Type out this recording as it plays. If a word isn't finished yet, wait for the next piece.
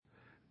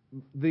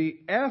the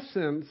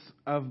essence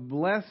of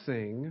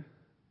blessing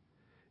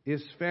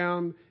is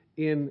found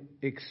in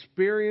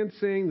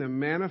experiencing the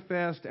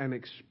manifest and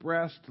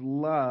expressed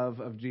love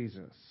of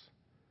Jesus.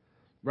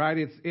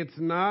 Right? It's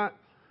not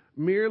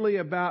merely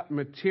about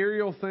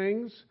material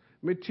things.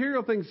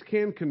 Material things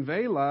can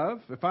convey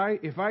love.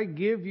 If I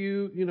give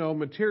you,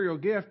 material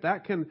gift,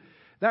 that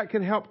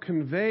can help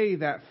convey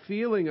that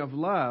feeling of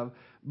love.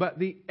 But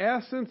the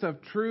essence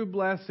of true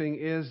blessing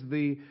is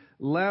the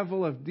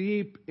level of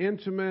deep,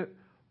 intimate,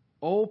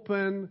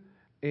 open,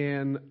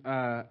 and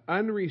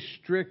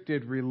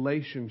unrestricted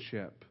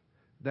relationship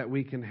that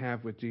we can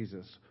have with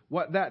Jesus.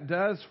 What that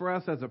does for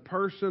us as a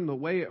person, the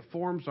way it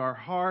forms our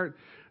heart,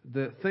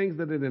 the things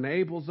that it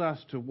enables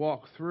us to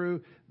walk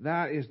through,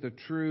 that is the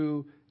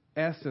true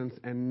essence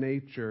and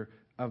nature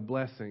of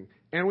blessing.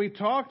 And we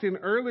talked in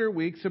earlier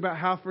weeks about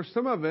how for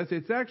some of us,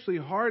 it's actually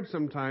hard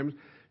sometimes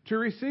to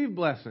receive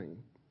blessing.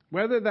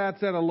 Whether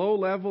that's at a low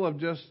level of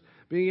just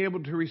being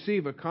able to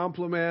receive a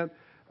compliment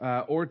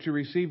or to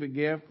receive a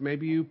gift.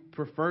 Maybe you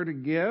prefer to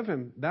give,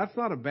 and that's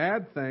not a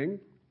bad thing.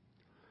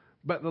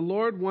 But the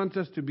Lord wants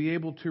us to be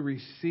able to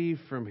receive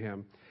from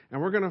Him.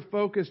 And we're going to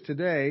focus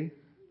today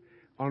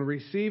on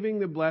receiving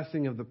the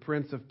blessing of the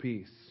Prince of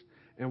Peace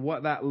and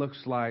what that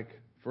looks like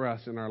for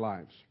us in our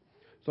lives.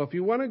 So if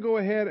you want to go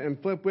ahead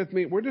and flip with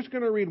me, we're just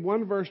going to read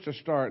one verse to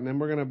start, and then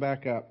we're going to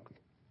back up.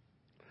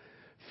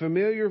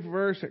 Familiar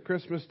verse at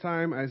Christmas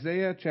time,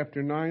 Isaiah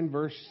chapter 9,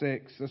 verse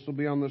 6. This will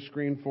be on the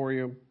screen for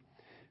you.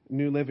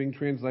 New Living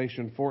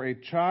Translation. For a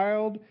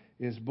child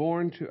is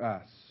born to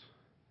us.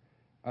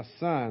 A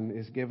son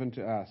is given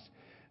to us.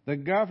 The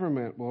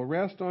government will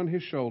rest on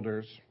his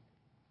shoulders,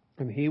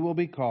 and he will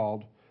be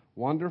called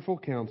Wonderful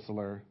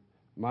Counselor,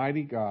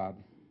 Mighty God,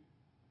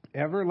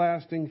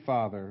 Everlasting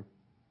Father,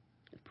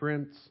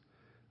 Prince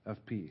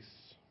of Peace.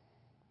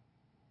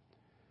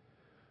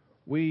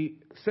 We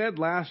said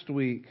last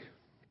week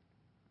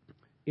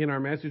in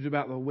our message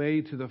about the way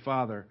to the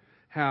Father,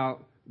 how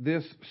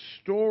this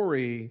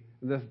story,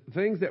 the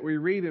things that we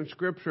read in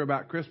Scripture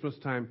about Christmas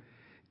time,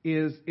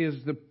 is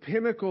the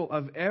pinnacle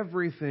of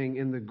everything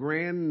in the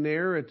grand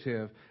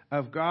narrative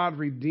of God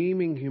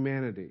redeeming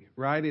humanity,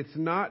 right? It's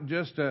not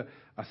just a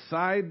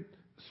side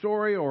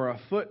story or a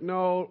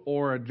footnote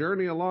or a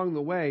journey along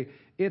the way.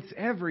 It's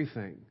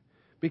everything.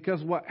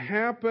 Because what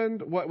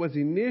happened, what was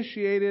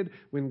initiated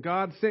when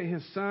God sent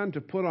His Son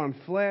to put on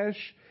flesh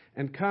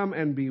and come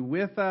and be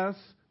with us,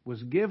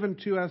 was given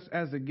to us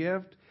as a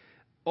gift,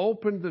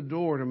 opened the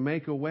door to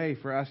make a way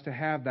for us to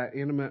have that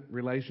intimate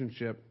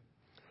relationship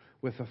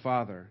with the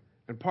Father.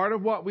 And part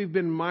of what we've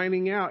been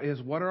mining out is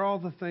what are all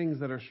the things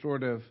that are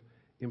sort of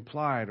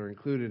implied or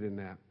included in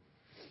that.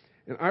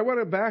 And I want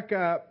to back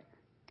up.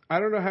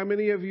 I don't know how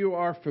many of you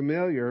are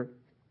familiar,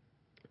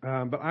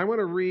 but I want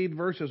to read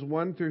verses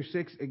 1 through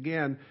 6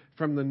 again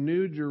from the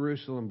New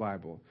Jerusalem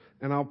Bible.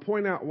 And I'll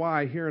point out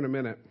why here in a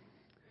minute.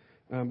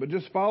 But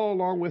just follow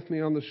along with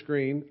me on the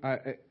screen.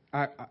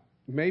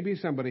 Maybe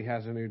somebody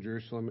has a New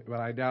Jerusalem,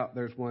 but I doubt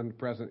there's one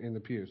present in the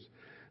pews.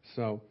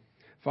 So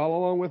follow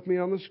along with me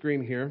on the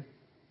screen here.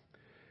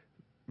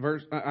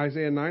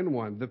 Isaiah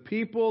 9:1. The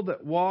people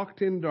that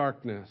walked in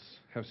darkness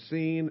have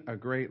seen a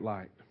great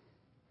light.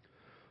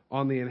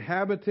 On the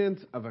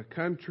inhabitants of a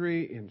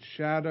country in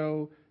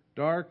shadow,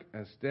 dark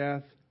as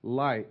death,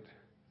 light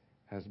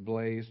has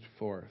blazed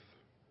forth.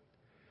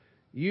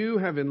 You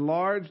have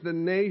enlarged the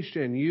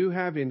nation. You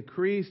have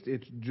increased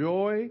its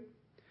joy.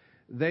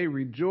 They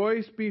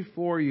rejoice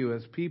before you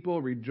as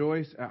people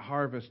rejoice at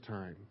harvest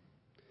time,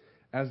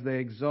 as they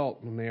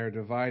exult when they are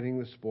dividing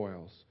the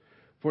spoils.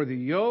 For the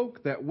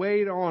yoke that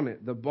weighed on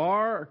it, the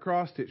bar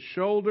across its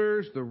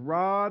shoulders, the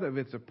rod of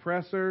its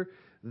oppressor,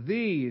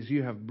 these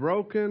you have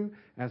broken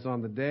as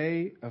on the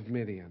day of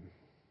Midian.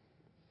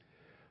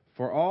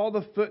 For all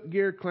the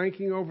footgear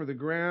clanking over the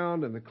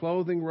ground and the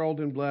clothing rolled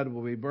in blood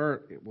will be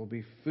burnt. It will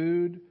be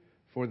food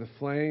for the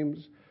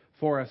flames.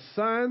 For a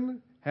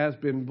son has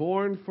been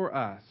born for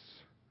us.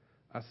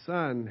 A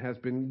son has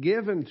been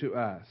given to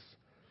us,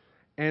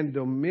 and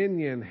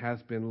dominion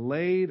has been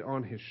laid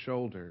on his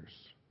shoulders.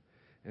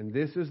 And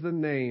this is the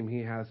name he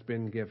has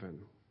been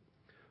given: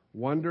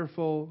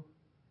 Wonderful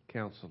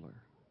Counselor,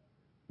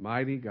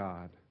 Mighty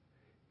God,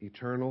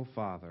 Eternal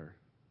Father,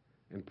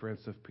 and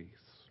Prince of Peace.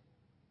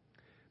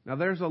 Now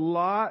there's a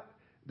lot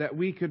that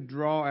we could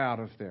draw out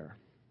of there.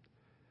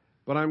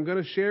 But I'm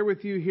going to share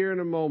with you here in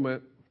a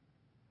moment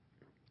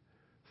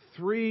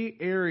 3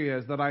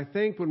 areas that I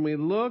think when we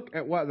look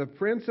at what the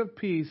Prince of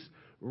Peace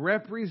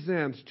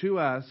represents to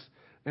us,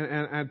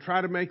 and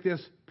try to make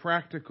this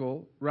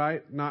practical,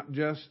 right? Not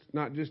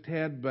just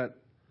head,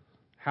 but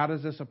how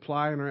does this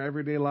apply in our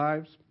everyday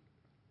lives?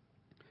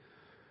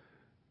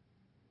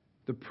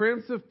 The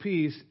Prince of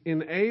Peace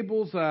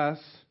enables us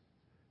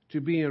to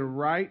be in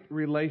right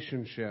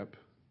relationship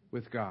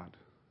with God.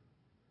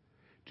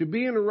 To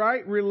be in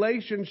right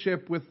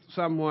relationship with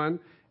someone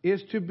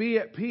is to be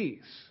at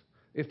peace.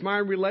 If my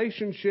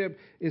relationship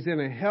is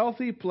in a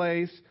healthy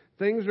place,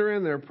 things are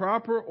in their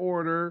proper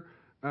order,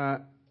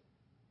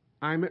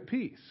 I'm at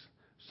peace.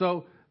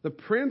 So The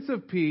Prince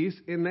of Peace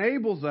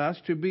enables us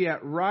to be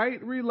at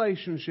right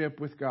relationship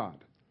with God.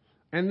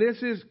 And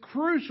this is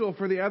crucial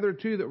for the other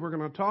two that we're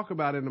going to talk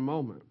about in a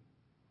moment.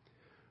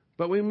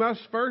 But we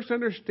must first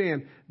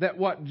understand that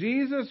what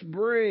Jesus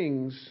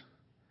brings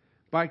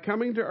by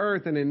coming to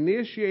earth and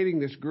initiating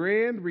this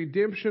grand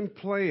redemption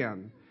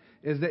plan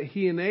is that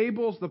he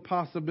enables the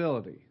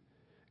possibility.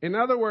 In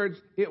other words,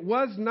 it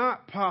was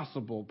not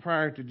possible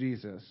prior to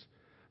Jesus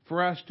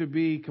for us to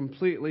be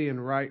completely in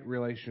right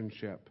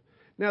relationship.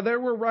 Now, there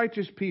were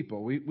righteous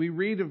people. We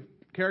read of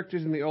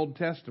characters in the Old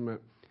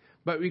Testament,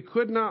 but we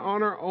could not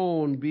on our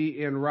own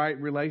be in right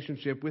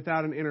relationship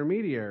without an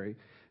intermediary.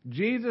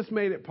 Jesus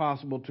made it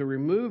possible to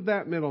remove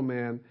that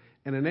middleman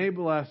and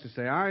enable us to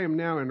say, I am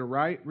now in a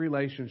right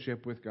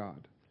relationship with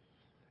God.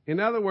 In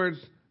other words,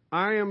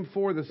 I am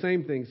for the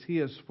same things he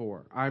is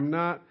for. I'm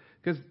not,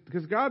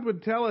 because God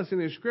would tell us in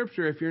his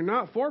scripture, if you're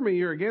not for me,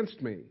 you're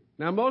against me.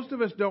 Now, most of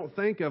us don't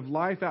think of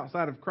life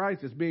outside of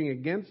Christ as being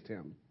against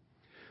him.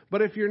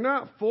 But if you're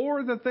not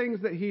for the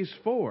things that he's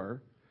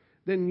for,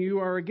 then you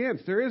are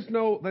against. There's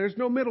no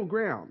middle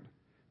ground.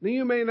 Now,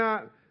 you may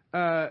not,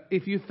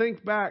 if you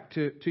think back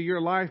to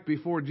your life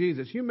before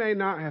Jesus, you may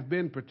not have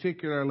been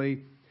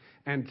particularly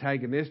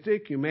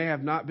antagonistic. You may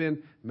have not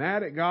been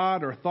mad at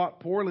God or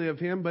thought poorly of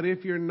him. But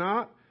if you're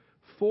not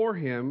for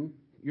him,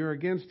 you're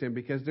against him,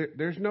 because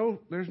there's no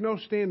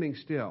standing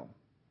still.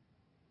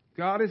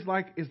 God is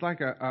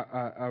like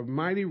a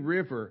mighty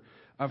river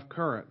of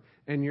current,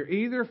 and you're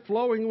either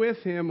flowing with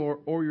him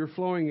or you're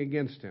flowing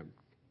against him.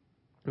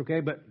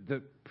 Okay, but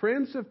the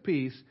Prince of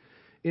Peace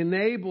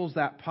enables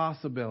that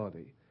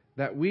possibility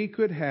that we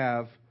could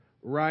have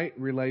right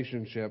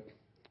relationship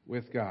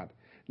with God.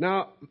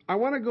 Now, I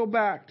want to go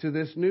back to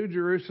this New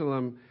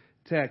Jerusalem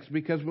text,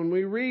 because when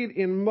we read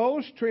in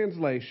most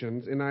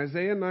translations, in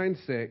Isaiah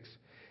 9:6,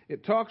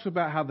 it talks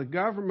about how the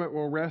government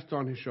will rest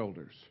on his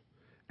shoulders.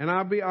 And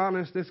I'll be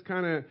honest, this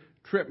kind of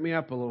tripped me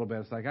up a little bit.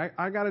 It's like,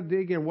 I got to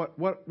dig in.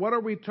 What are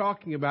we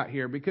talking about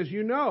here? Because,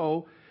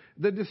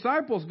 the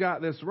disciples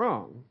got this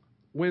wrong.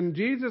 When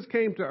Jesus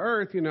came to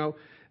earth,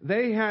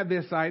 they had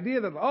this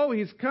idea that,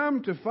 he's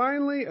come to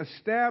finally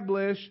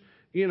establish,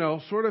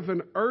 sort of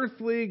an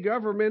earthly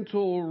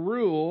governmental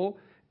rule,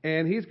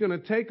 and he's going to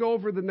take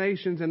over the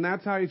nations, and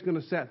that's how he's going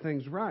to set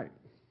things right.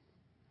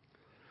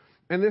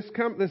 And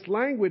this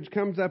language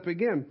comes up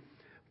again.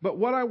 But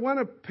what I want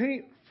to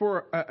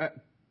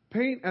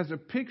paint as a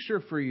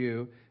picture for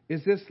you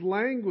is this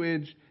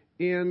language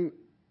in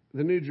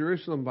the New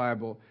Jerusalem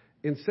Bible.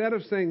 Instead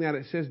of saying that,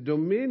 it says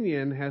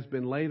dominion has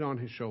been laid on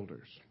his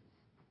shoulders.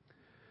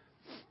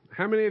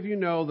 How many of you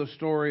know the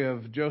story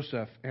of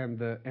Joseph and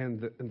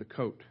the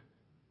coat?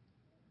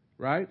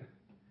 Right?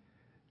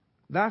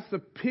 That's the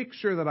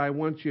picture that I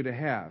want you to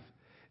have,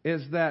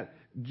 is that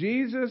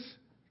Jesus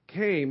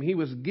came, he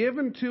was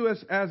given to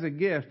us as a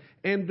gift,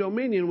 and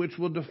dominion, which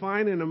we'll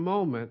define in a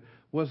moment,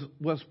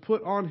 was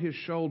put on his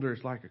shoulders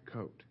like a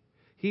coat.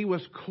 He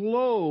was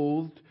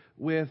clothed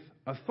with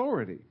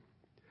authority.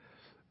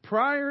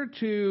 Prior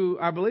to,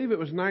 I believe it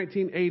was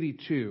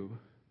 1982,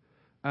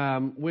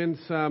 when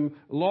some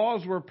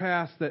laws were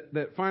passed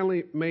that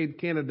finally made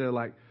Canada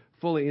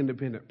fully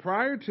independent.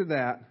 Prior to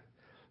that,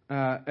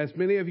 as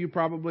many of you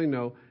probably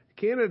know,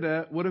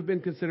 Canada would have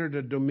been considered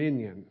a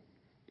dominion,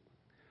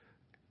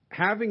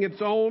 having its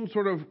own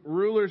sort of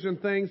rulers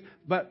and things,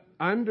 but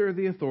under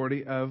the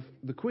authority of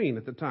the Queen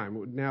at the time. It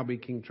would now be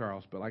King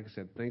Charles, but like I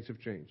said, things have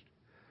changed.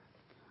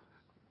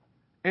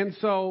 And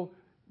so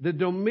the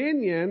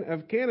dominion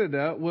of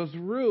Canada was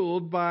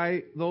ruled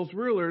by those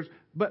rulers,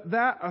 but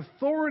that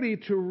authority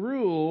to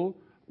rule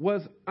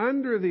was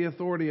under the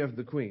authority of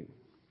the Queen.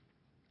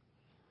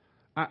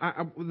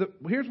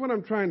 Here's what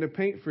I'm trying to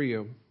paint for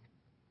you,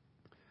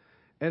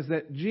 is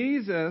that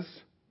Jesus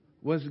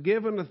was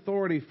given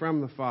authority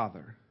from the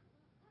Father.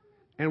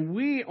 And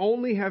we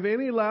only have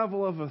any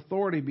level of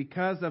authority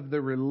because of the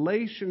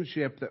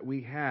relationship that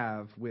we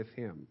have with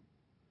him.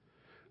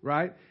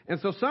 Right? And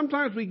so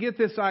sometimes we get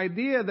this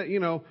idea that,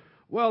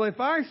 if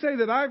I say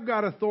that I've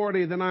got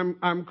authority, then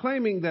I'm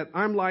claiming that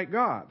I'm like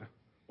God,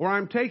 or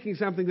I'm taking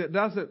something that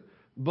doesn't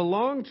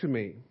belong to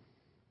me.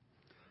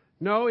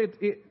 No,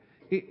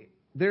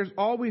 there's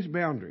always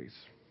boundaries.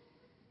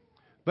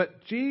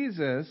 But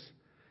Jesus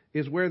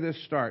is where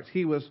this starts.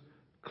 He was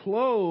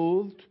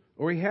clothed,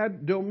 or he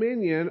had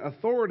dominion,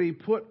 authority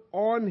put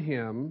on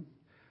him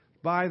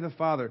by the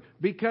Father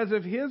because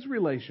of his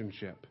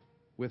relationship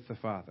with the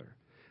Father.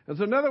 And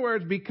so in other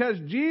words, because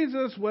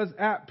Jesus was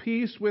at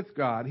peace with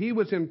God, he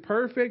was in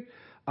perfect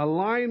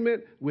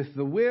alignment with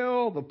the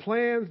will, the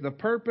plans, the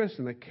purpose,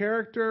 and the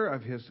character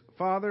of his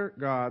Father,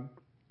 God,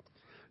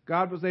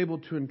 God was able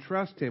to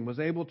entrust him, was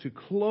able to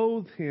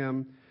clothe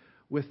him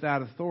with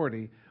that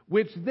authority,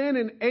 which then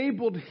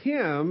enabled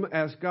him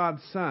as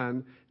God's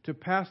Son to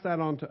pass that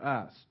on to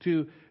us,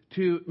 to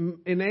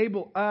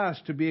enable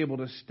us to be able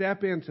to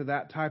step into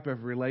that type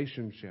of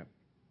relationship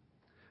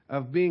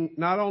of being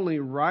not only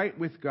right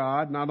with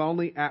God, not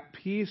only at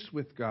peace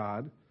with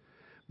God,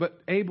 but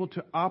able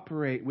to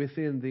operate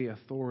within the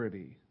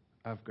authority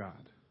of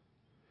God.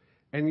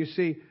 And you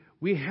see,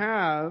 We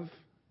have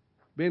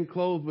been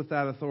clothed with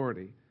that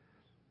authority.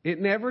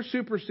 It never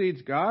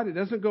supersedes God. It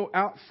doesn't go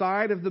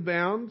outside of the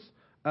bounds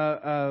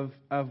of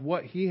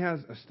what He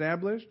has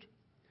established.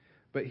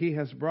 But He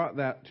has brought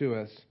that to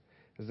us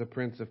as a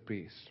Prince of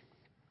Peace.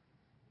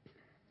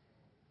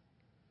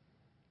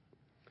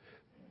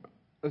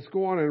 Let's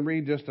go on and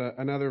read just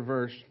another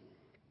verse.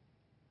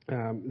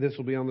 This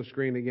will be on the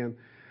screen again.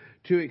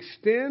 To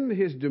extend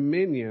His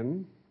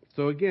dominion.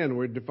 So again,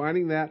 we're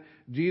defining that.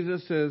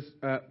 Jesus'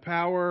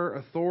 power,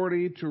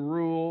 authority to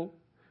rule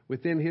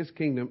within His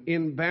kingdom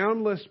in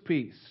boundless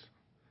peace.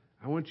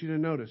 I want you to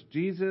notice,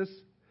 Jesus,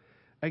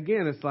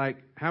 again, it's like,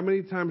 how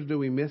many times do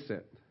we miss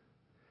it?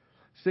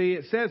 See,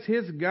 it says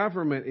His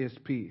government is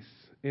peace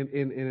in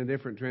a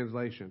different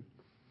translation.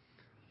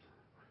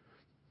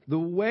 The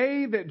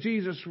way that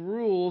Jesus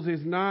rules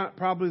is not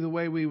probably the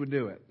way we would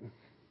do it.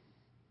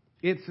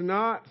 It's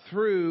not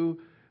through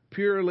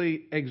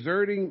purely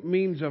exerting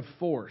means of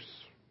force.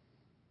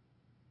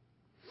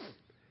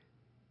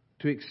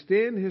 To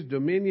extend His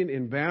dominion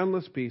in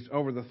boundless peace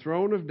over the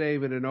throne of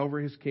David and over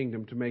His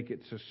kingdom, to make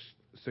it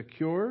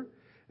secure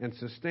and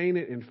sustain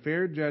it in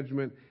fair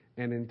judgment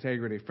and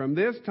integrity. From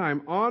this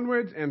time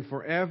onwards and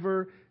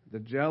forever, the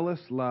jealous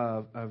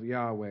love of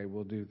Yahweh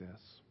will do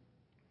this.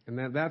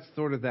 And that's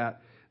sort of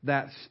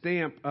that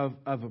stamp of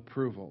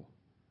approval.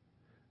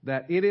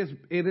 That it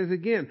is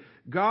again,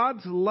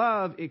 God's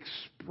love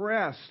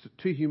expressed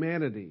to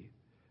humanity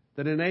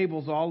that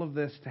enables all of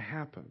this to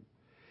happen.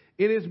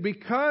 It is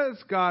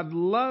because God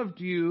loved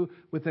you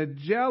with a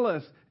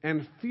jealous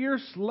and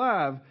fierce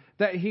love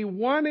that He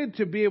wanted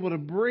to be able to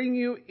bring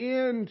you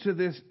into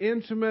this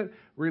intimate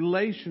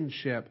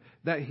relationship,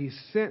 that He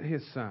sent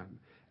His Son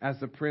as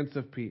the Prince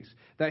of Peace,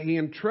 that He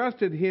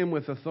entrusted Him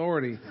with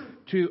authority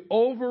to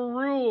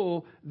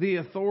overrule the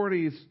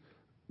authorities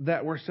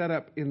that were set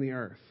up in the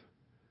earth.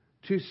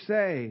 To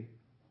say,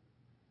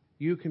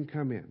 you can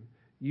come in.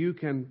 You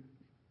can,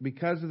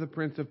 because of the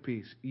Prince of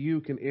Peace,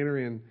 you can enter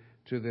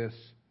into this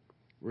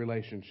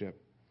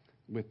relationship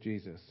with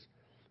Jesus.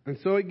 And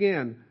so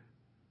again,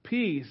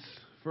 peace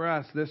for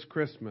us this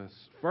Christmas,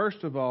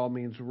 first of all,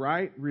 means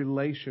right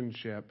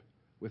relationship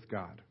with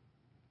God.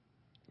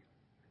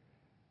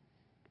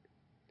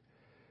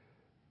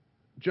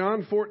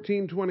 John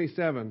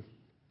 14:27,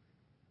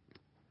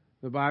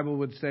 the Bible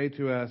would say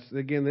to us,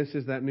 again, this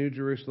is that New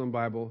Jerusalem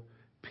Bible,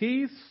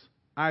 peace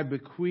I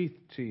bequeath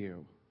to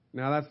you.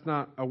 Now that's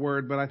not a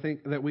word, but I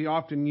think that we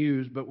often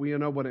use, but we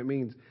know what it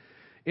means.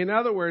 In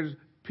other words,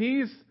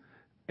 peace,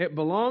 it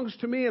belongs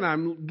to me and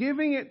I'm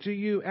giving it to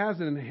you as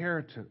an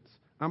inheritance.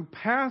 I'm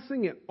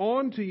passing it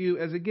on to you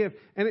as a gift.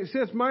 And it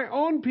says, my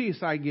own peace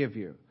I give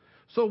you.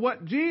 So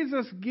what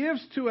Jesus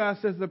gives to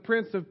us as the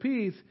Prince of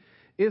Peace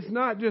is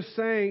not just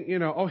saying,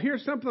 oh,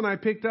 here's something I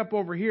picked up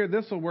over here.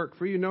 This will work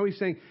for you. No, He's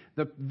saying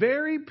the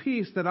very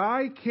peace that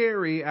I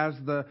carry as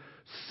the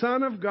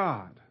Son of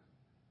God,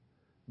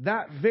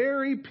 that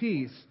very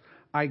peace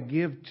I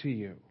give to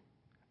you.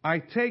 I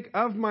take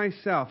of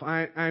myself.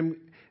 And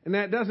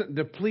that doesn't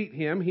deplete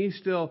Him. He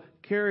still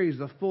carries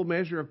the full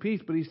measure of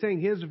peace, but He's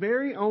saying His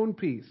very own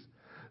peace,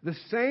 the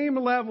same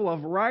level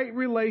of right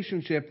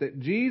relationship that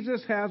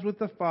Jesus has with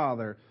the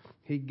Father,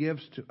 He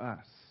gives to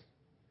us.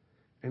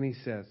 And He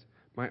says,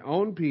 my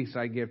own peace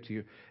I give to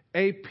you,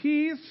 a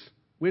peace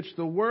which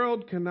the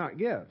world cannot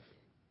give.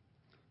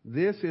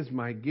 This is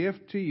my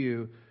gift to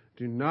you.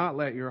 Do not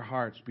let your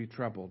hearts be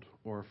troubled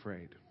or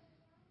afraid.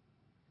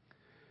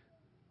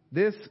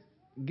 This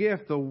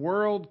gift the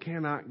world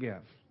cannot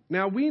give.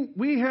 Now,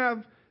 we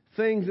have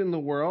things in the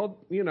world,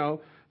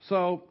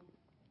 so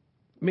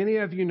many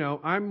of you know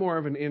I'm more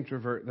of an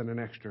introvert than an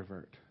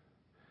extrovert.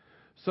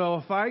 So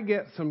if I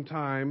get some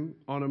time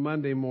on a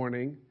Monday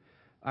morning,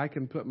 I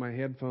can put my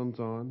headphones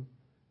on,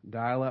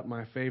 dial up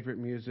my favorite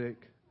music,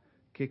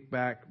 kick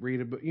back,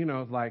 read a book,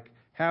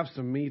 have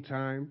some me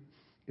time,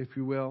 if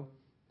you will.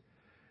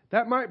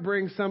 That might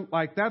bring some,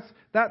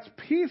 that's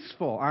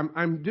peaceful.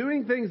 I'm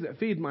doing things that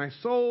feed my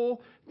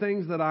soul,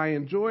 things that I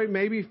enjoy.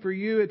 Maybe for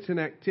you it's an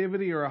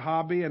activity or a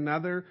hobby.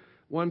 Another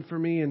one for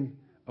me in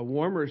a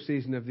warmer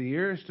season of the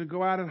year is to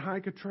go out and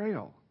hike a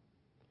trail.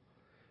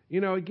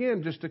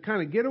 Again, just to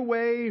kind of get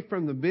away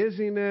from the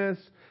busyness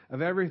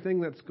of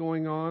everything that's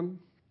going on.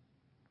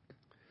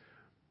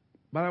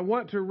 But I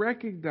want to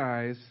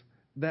recognize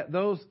that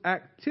those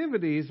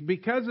activities,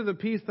 because of the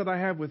peace that I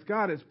have with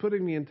God, it's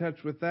putting me in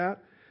touch with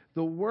that.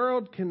 The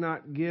world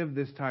cannot give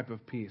this type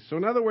of peace. So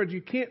in other words,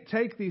 you can't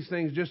take these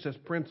things just as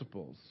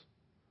principles.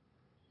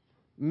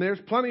 And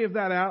there's plenty of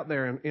that out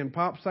there in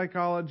pop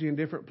psychology and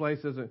different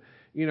places.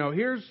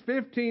 Here's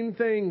 15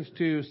 things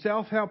to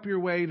self-help your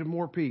way to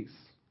more peace.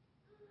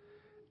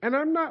 And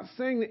I'm not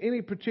saying that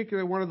any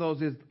particular one of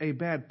those is a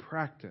bad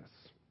practice.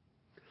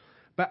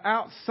 But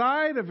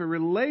outside of a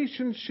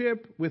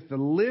relationship with the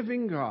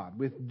living God,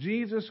 with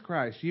Jesus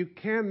Christ, you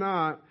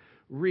cannot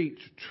reach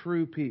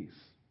true peace.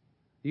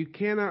 You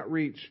cannot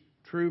reach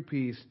true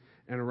peace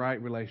and a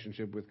right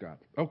relationship with God.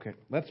 Okay,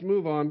 let's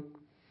move on.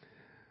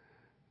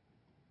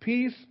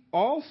 Peace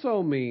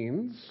also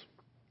means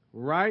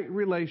right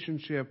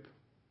relationship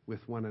with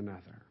one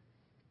another.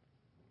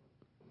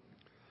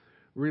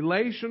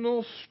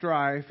 Relational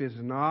strife is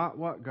not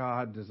what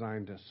God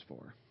designed us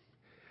for.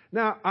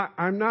 Now,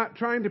 I'm not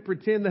trying to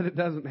pretend that it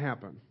doesn't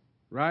happen,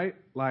 right?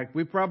 Like,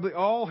 we probably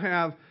all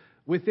have,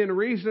 within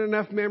reason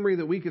enough memory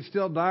that we could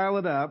still dial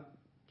it up,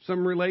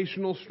 some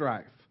relational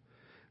strife.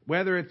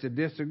 Whether it's a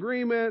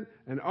disagreement,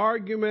 an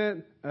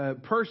argument,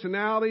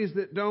 personalities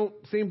that don't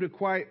seem to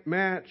quite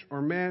match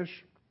or mesh.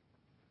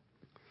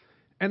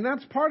 And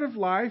that's part of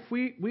life.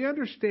 We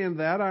understand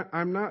that.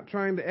 I'm not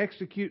trying to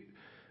execute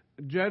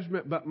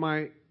judgment, but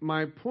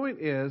my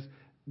point is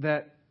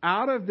that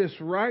out of this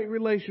right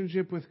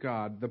relationship with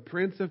God, the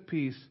Prince of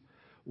Peace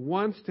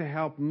wants to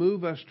help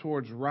move us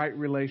towards right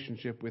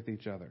relationship with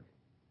each other.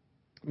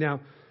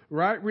 Now,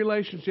 right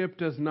relationship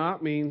does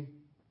not mean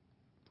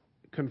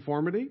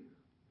conformity,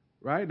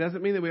 right? It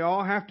doesn't mean that we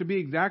all have to be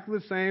exactly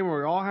the same, or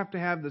we all have to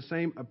have the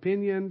same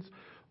opinions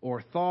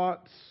or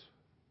thoughts,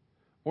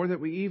 or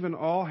that we even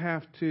all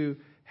have to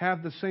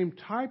have the same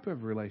type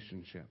of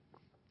relationship.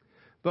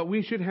 But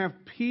we should have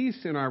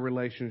peace in our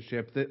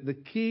relationship. The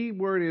key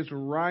word is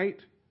right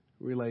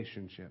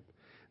relationship.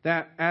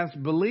 That as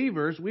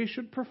believers, we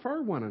should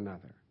prefer one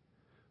another.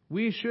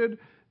 We should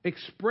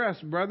express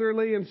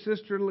brotherly and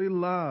sisterly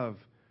love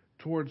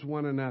towards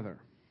one another.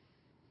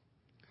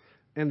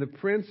 And the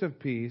Prince of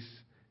Peace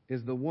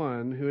is the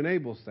one who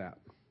enables that.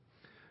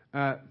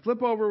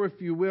 Flip over, if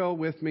you will,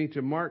 with me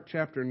to Mark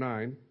chapter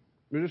 9.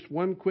 Just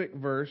one quick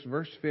verse,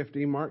 verse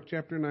 50. Mark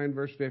chapter 9,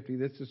 verse 50.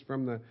 This is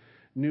from the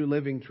New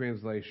Living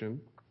Translation.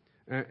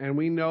 And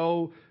we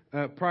know,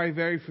 probably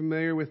very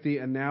familiar with the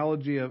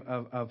analogy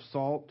of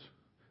salt,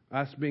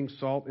 us being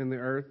salt in the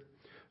earth.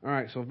 All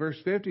right, so verse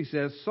 50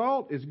 says,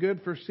 salt is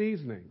good for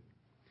seasoning,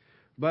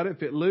 but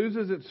if it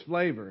loses its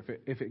flavor,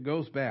 if it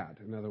goes bad,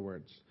 in other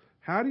words,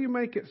 how do you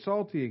make it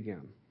salty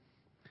again?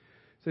 It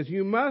says,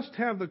 you must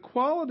have the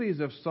qualities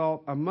of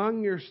salt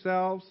among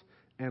yourselves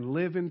and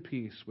live in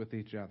peace with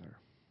each other.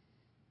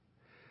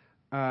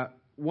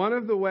 One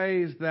of the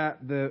ways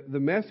that the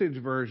Message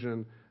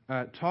version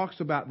talks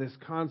about this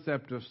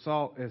concept of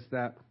salt is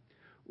that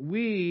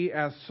we,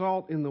 as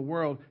salt in the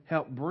world,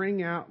 help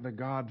bring out the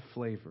God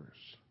flavors.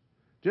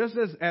 Just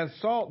as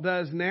salt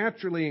does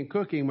naturally in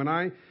cooking, when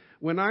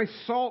I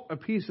salt a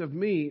piece of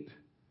meat,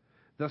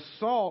 the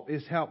salt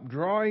is help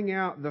drawing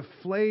out the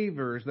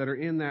flavors that are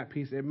in that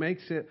piece. It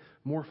makes it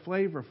more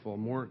flavorful,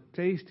 more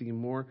tasty,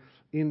 more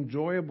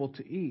enjoyable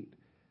to eat.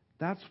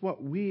 That's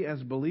what we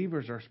as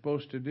believers are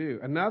supposed to do.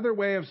 Another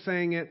way of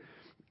saying it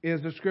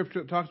is the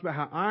scripture that talks about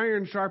how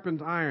iron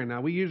sharpens iron.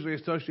 Now, we usually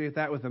associate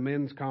that with a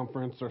men's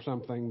conference or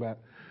something,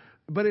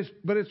 but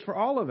it's for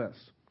all of us.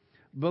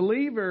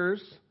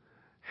 Believers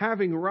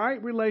having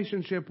right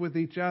relationship with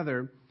each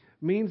other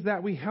means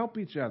that we help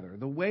each other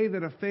the way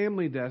that a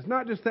family does.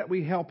 Not just that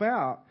we help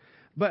out,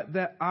 but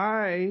that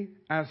I,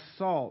 as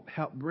salt,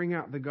 help bring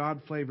out the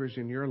God flavors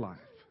in your life.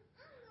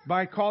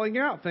 By calling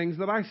out things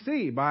that I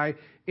see, by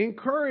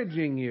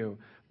encouraging you,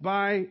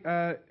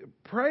 by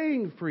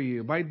praying for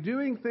you, by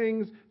doing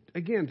things,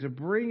 again, to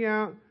bring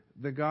out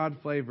the God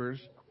flavors.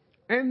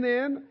 And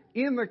then,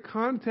 in the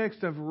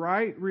context of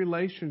right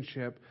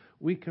relationship,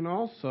 we can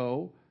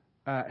also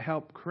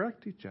help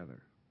correct each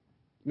other.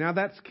 Now,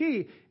 that's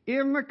key.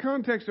 In the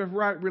context of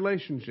right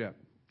relationship,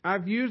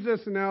 I've used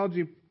this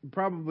analogy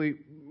probably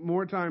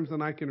more times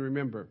than I can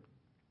remember.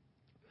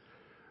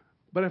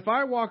 But if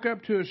I walk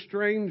up to a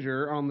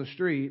stranger on the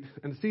street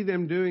and see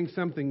them doing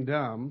something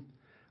dumb,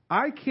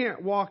 I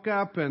can't walk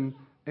up and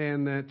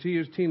to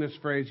use Tina's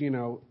phrase,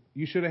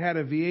 you should have had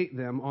a V8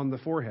 them on the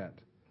forehead.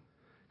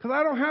 Because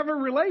I don't have a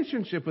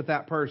relationship with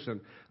that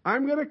person.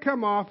 I'm going to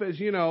come off as,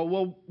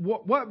 well,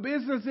 what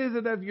business is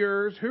it of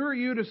yours? Who are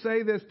you to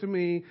say this to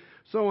me?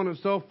 So on and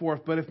so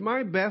forth. But if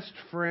my best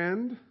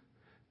friend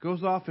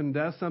goes off and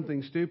does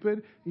something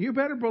stupid, you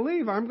better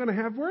believe I'm going to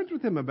have words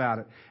with him about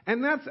it.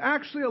 And that's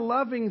actually a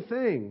loving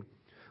thing.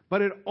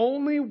 But it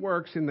only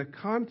works in the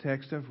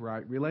context of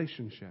right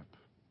relationship.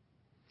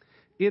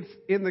 It's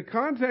in the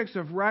context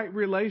of right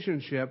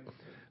relationship,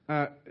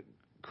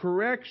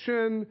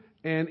 correction,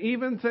 and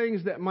even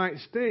things that might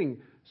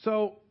sting.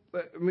 So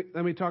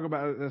let me talk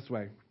about it this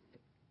way.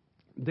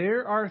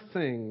 There are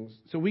things,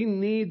 so we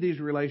need these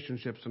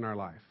relationships in our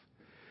life.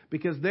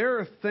 Because there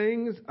are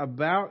things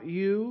about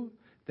you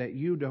that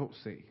you don't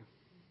see.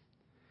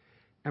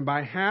 And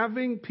by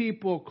having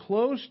people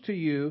close to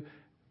you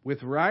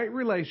with right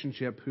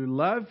relationship who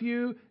love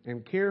you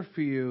and care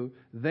for you,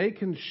 they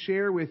can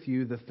share with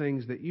you the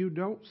things that you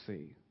don't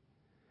see.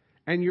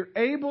 And you're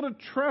able to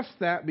trust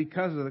that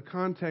because of the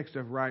context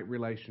of right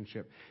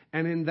relationship.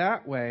 And in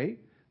that way,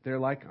 they're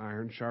like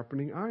iron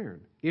sharpening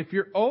iron. If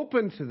you're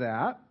open to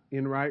that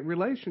in right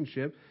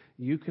relationship,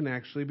 you can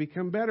actually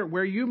become better.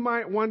 Where you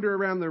might wander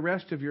around the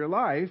rest of your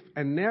life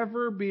and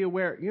never be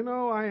aware,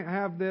 I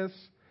have this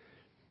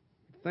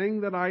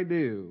thing that I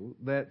do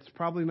that's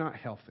probably not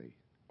healthy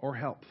or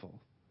helpful.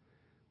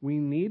 We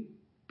need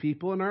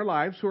people in our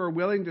lives who are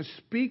willing to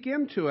speak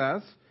into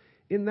us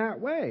in that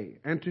way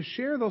and to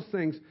share those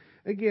things,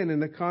 again,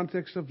 in the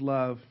context of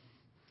love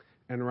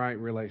and right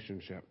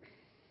relationship.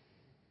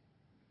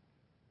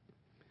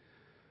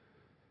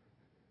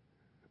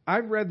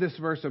 I've read this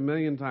verse a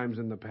million times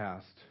in the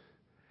past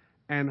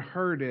and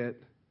heard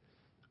it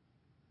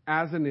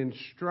as an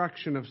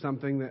instruction of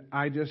something that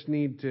I just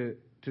need to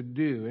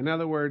do. In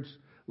other words,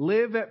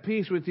 live at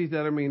peace with each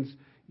other means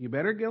you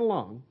better get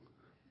along.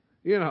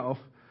 You know,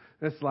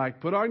 it's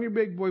like put on your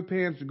big boy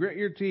pants, grit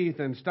your teeth,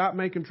 and stop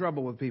making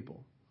trouble with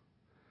people.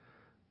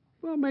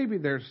 Well, maybe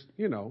there's,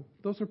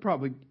 those are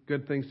probably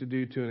good things to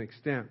do to an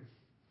extent.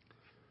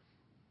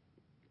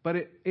 But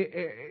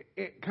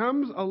it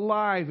comes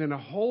alive in a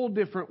whole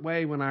different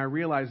way when I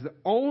realize the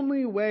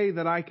only way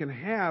that I can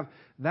have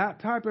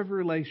that type of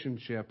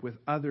relationship with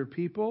other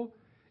people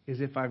is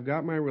if I've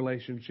got my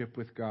relationship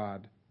with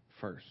God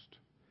first.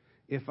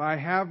 If I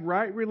have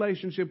right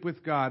relationship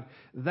with God,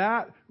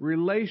 that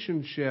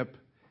relationship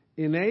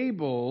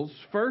enables,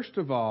 first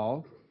of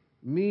all,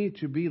 me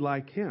to be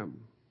like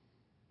Him.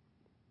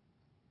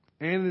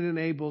 And it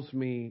enables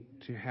me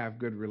to have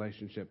good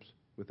relationships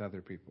with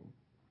other people.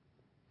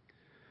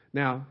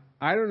 Now,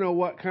 I don't know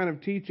what kind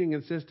of teaching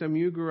and system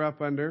you grew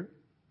up under.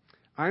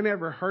 I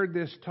never heard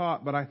this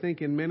taught, but I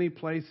think in many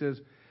places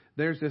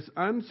there's this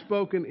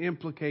unspoken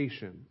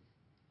implication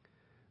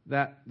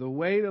that the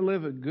way to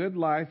live a good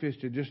life is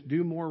to just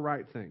do more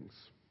right things.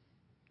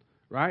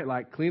 Right?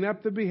 Like clean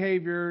up the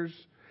behaviors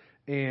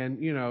and,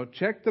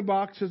 check the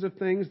boxes of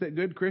things that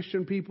good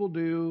Christian people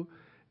do.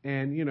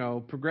 And,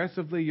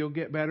 progressively you'll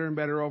get better and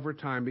better over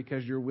time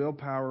because your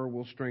willpower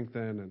will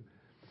strengthen. And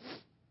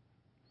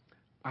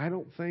I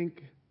don't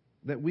think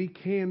that we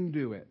can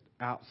do it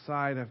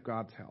outside of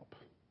God's help.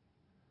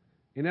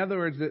 In other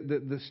words,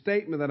 the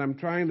statement that I'm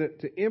trying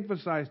to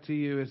emphasize to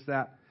you is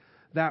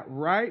that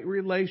right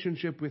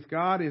relationship with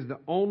God is the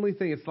only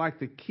thing. It's like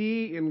the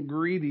key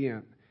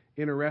ingredient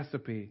in a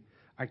recipe.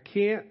 I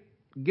can't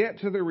get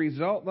to the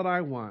result that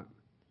I want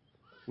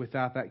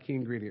without that key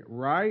ingredient.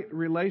 Right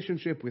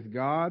relationship with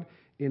God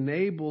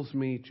enables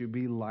me to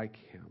be like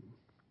Him.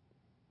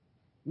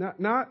 Not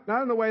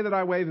in the way that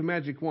I wave a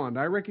magic wand.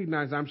 I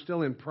recognize I'm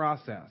still in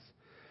process.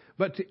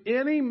 But to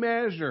any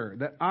measure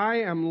that I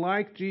am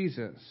like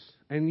Jesus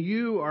and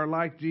you are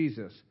like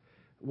Jesus,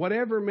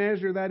 whatever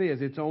measure that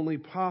is, it's only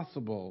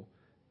possible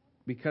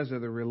because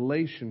of the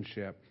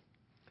relationship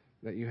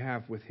that you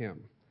have with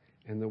Him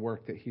and the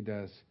work that He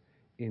does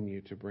in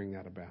you to bring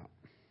that about.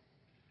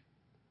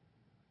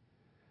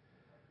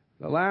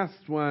 The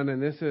last one,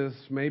 and this is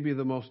maybe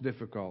the most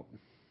difficult.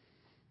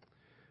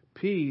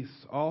 Peace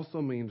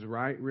also means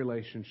right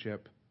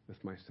relationship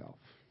with myself.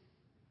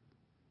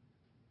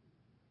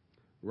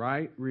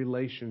 Right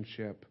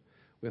relationship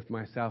with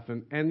myself.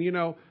 And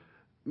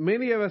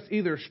many of us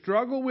either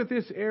struggle with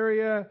this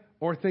area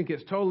or think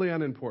it's totally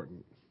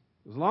unimportant.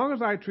 As long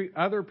as I treat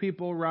other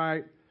people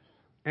right,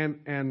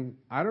 and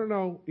I don't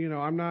know,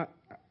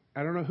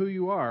 I don't know who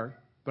you are,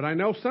 but I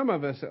know some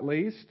of us at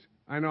least,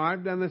 I know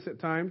I've done this at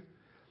times,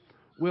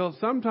 will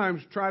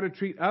sometimes try to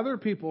treat other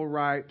people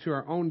right to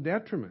our own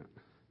detriment.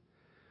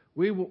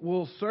 We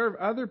will serve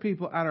other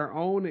people at our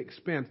own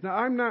expense.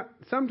 Now,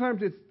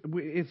 sometimes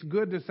it's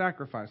good to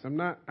sacrifice. I'm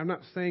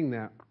not saying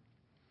that.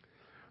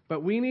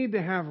 But we need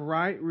to have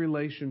right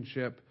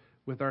relationship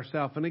with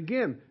ourselves. And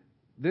again,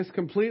 this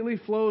completely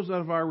flows out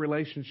of our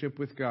relationship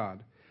with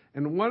God.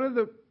 And one of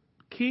the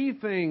key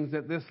things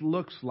that this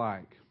looks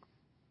like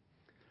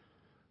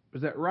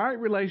is that right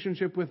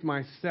relationship with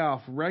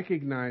myself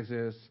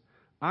recognizes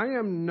I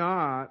am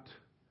not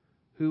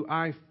who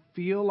I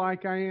feel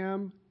like I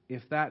am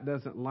if that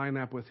doesn't line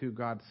up with who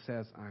God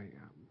says I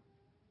am.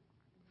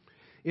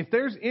 If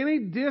there's any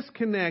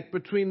disconnect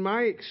between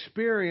my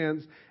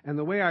experience and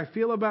the way I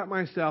feel about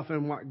myself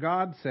and what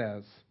God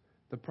says,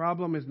 the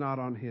problem is not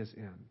on His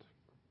end.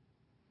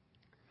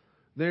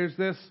 There's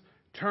this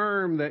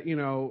term that,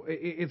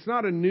 it's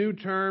not a new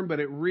term, but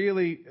it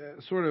really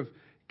sort of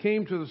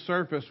came to the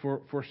surface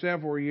for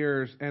several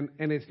years. And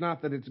it's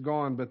not that it's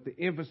gone, but the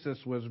emphasis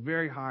was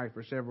very high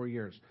for several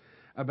years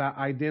about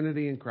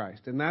identity in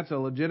Christ. And that's a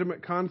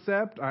legitimate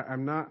concept.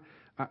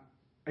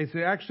 It's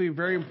actually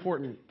very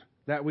important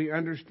that we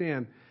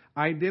understand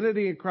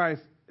identity in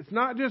Christ. It's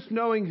not just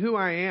knowing who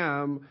I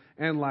am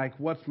and like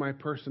what's my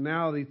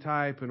personality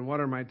type and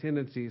what are my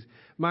tendencies.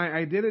 My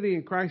identity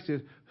in Christ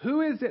is who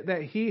is it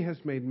that He has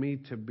made me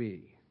to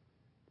be?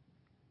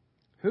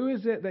 Who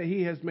is it that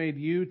He has made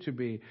you to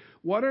be?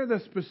 What are the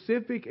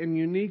specific and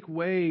unique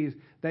ways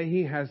that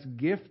He has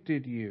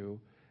gifted you,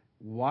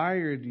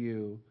 wired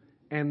you,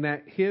 and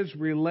that His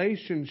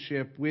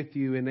relationship with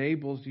you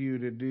enables you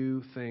to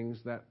do things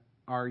that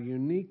are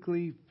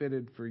uniquely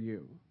fitted for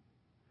you?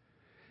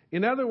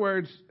 In other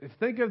words,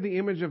 think of the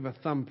image of a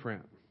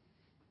thumbprint.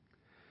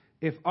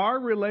 If our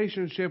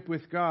relationship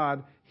with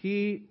God,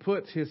 He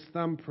puts His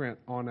thumbprint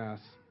on us,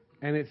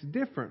 and it's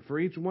different for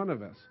each one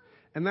of us.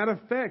 And that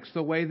affects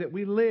the way that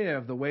we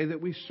live, the way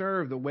that we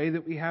serve, the way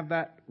that we have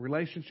that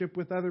relationship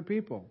with other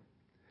people.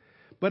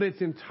 But it's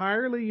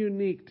entirely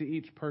unique to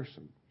each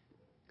person.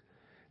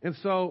 And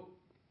so,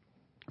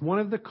 one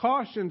of the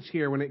cautions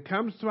here when it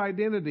comes to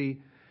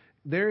identity,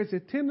 there is a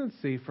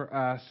tendency for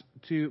us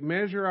to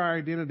measure our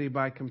identity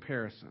by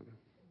comparison.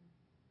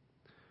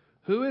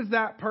 Who is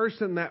that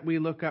person that we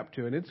look up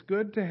to? And it's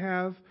good to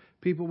have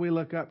people we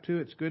look up to.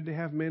 It's good to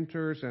have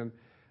mentors. And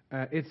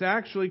it's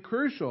actually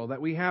crucial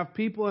that we have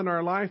people in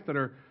our life that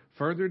are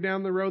further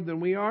down the road than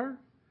we are.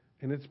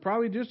 And it's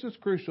probably just as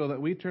crucial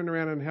that we turn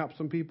around and help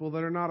some people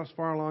that are not as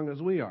far along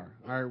as we are.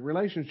 Our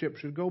relationship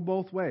should go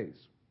both ways.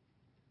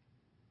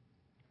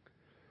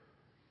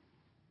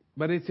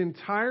 But it's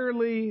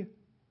entirely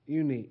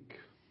unique.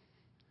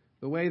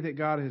 The way that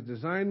God has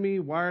designed me,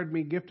 wired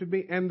me, gifted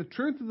me. And the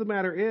truth of the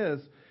matter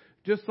is,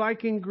 just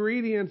like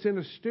ingredients in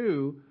a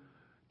stew,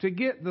 to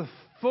get the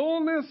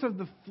fullness of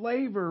the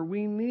flavor,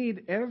 we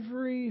need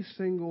every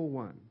single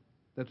one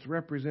that's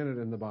represented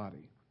in the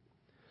body.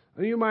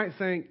 And you might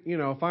think,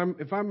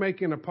 if I'm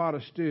making a pot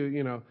of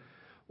stew,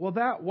 well,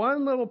 that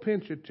one little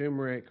pinch of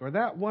turmeric or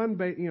that one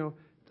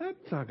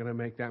that's not going to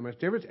make that much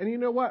difference. And you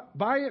know what?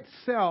 By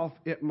itself,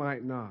 it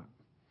might not.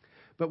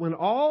 But when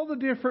all the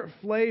different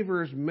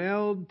flavors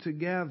meld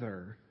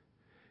together,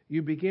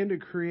 you begin to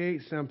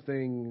create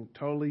something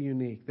totally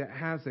unique that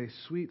has a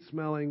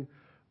sweet-smelling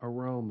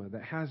aroma,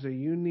 that has a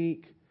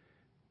unique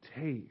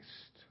taste.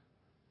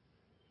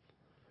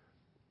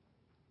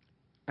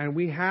 And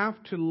we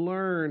have to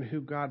learn who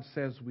God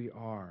says we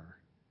are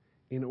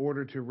in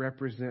order to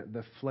represent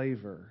the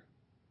flavor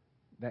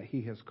that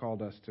He has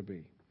called us to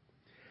be.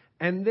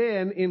 And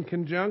then, in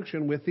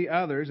conjunction with the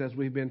others, as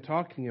we've been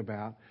talking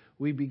about,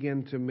 we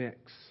begin to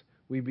mix.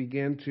 We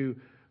begin to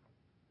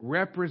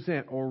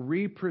represent or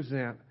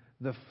represent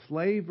the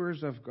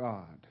flavors of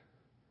God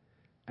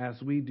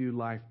as we do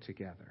life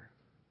together.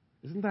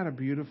 Isn't that a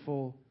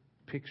beautiful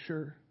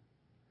picture?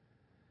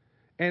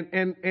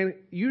 And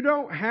you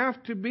don't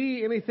have to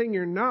be anything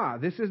you're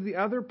not. This is the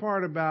other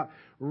part about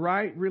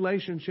right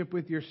relationship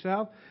with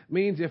yourself.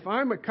 Means if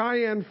I'm a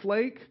cayenne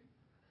flake,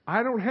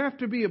 I don't have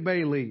to be a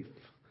bay leaf.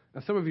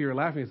 Now, some of you are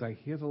laughing. It's like,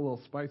 he is a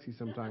little spicy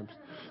sometimes.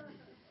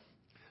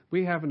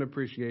 We have an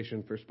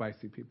appreciation for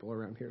spicy people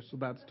around here, so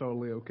that's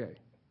totally okay.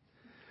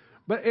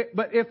 But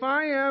if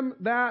I am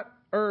that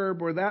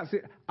herb or that,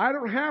 I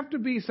don't have to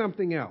be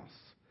something else.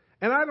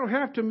 And I don't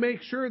have to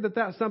make sure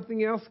that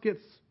something else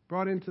gets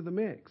brought into the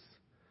mix.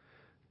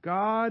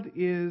 God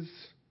is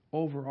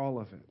over all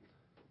of it.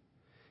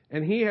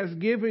 And He has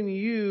given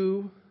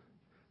you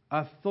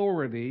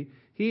authority.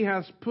 He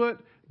has put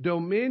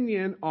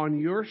dominion on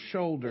your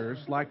shoulders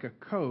like a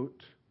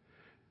coat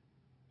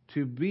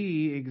to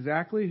be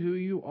exactly who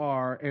you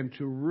are and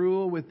to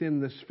rule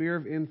within the sphere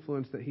of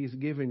influence that He's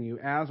given you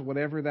as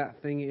whatever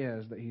that thing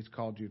is that He's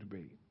called you to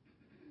be.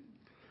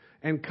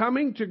 And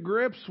coming to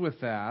grips with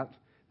that,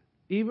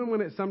 even when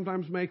it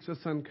sometimes makes us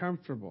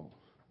uncomfortable.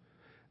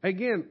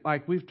 Again,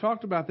 like we've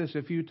talked about this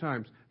a few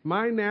times,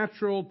 my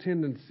natural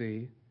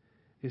tendency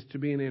is to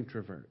be an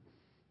introvert.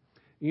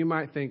 You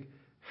might think,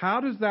 how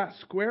does that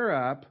square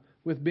up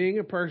with being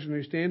a person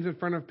who stands in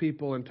front of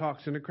people and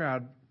talks in a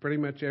crowd pretty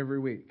much every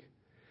week?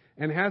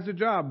 And has a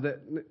job that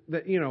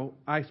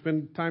I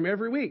spend time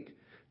every week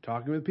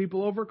talking with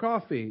people over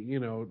coffee,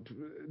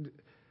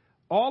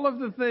 all of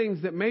the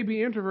things that maybe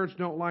introverts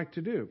don't like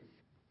to do.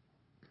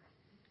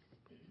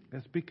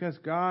 It's because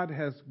God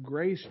has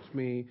graced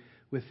me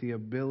with the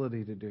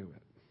ability to do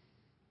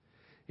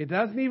it. It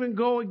doesn't even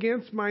go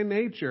against my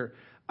nature.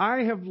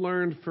 I have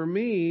learned, for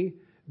me,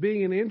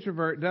 being an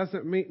introvert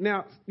doesn't mean...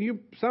 Now,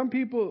 some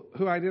people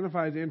who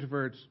identify as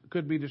introverts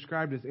could be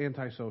described as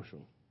antisocial.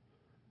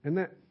 And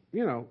that,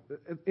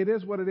 it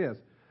is what it is.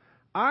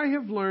 I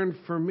have learned,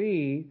 for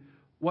me,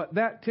 what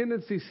that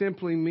tendency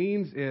simply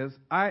means is,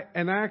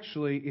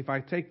 actually, if I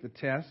take the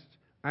test,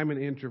 I'm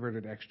an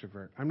introverted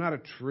extrovert. I'm not a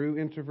true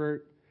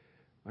introvert.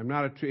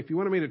 If you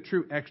want to meet a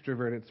true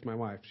extrovert, it's my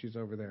wife. She's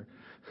over there.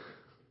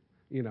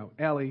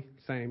 Ellie,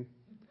 same.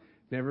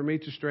 Never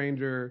meets a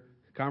stranger.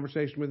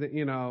 Conversation with it,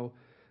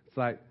 it's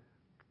like,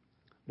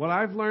 what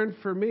I've learned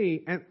for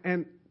me,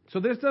 and so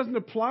this doesn't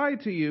apply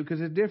to you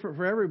because it's different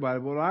for everybody,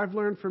 but what I've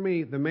learned for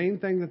me, the main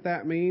thing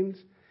that means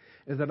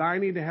is that I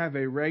need to have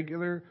a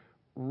regular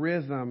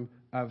rhythm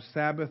of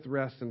Sabbath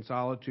rest and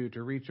solitude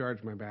to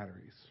recharge my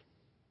batteries.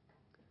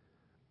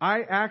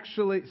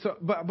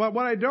 But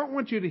what I don't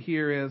want you to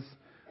hear is,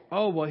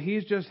 oh, well,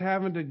 he's just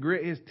having to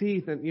grit his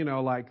teeth and,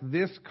 like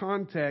this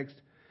context.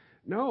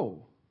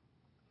 No,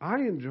 I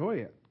enjoy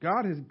it.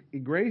 God has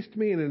graced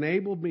me and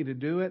enabled me to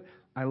do it.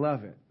 I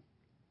love it.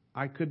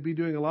 I could be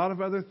doing a lot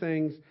of other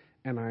things,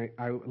 and I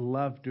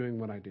love doing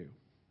what I do.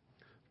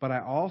 But I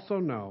also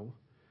know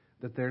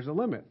that there's a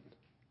limit.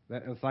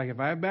 That it's like if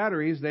I have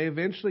batteries, they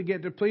eventually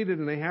get depleted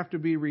and they have to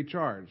be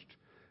recharged.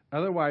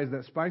 Otherwise,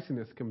 that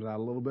spiciness comes out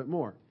a little bit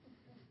more.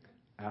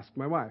 Ask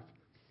my wife.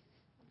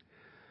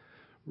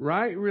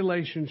 Right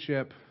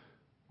relationship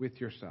with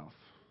yourself.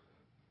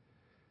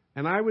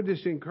 And I would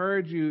just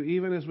encourage you,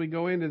 even as we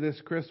go into this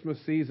Christmas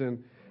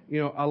season,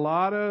 a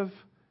lot of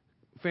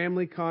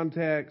family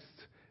context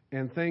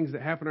and things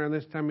that happen around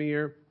this time of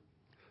year,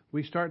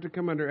 we start to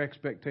come under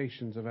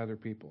expectations of other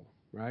people,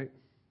 right?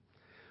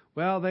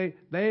 Well, they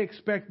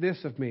expect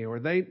this of me, or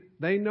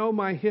they know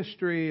my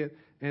history,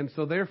 and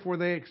so therefore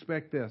they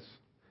expect this.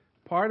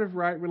 Part of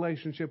right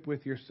relationship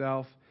with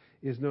yourself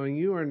is knowing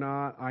you are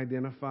not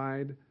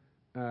identified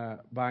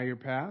by your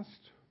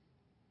past,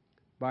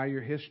 by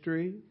your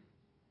history.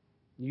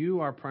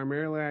 You are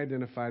primarily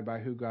identified by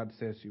who God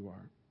says you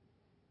are.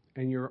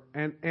 And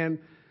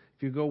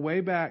if you go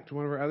way back to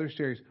one of our other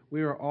series,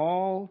 we are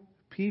all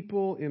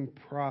people in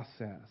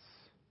process.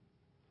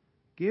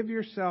 Give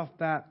yourself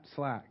that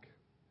slack.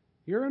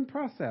 You're in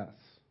process.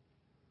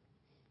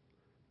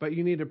 But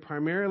you need to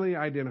primarily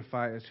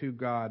identify as who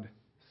God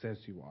says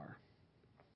you are.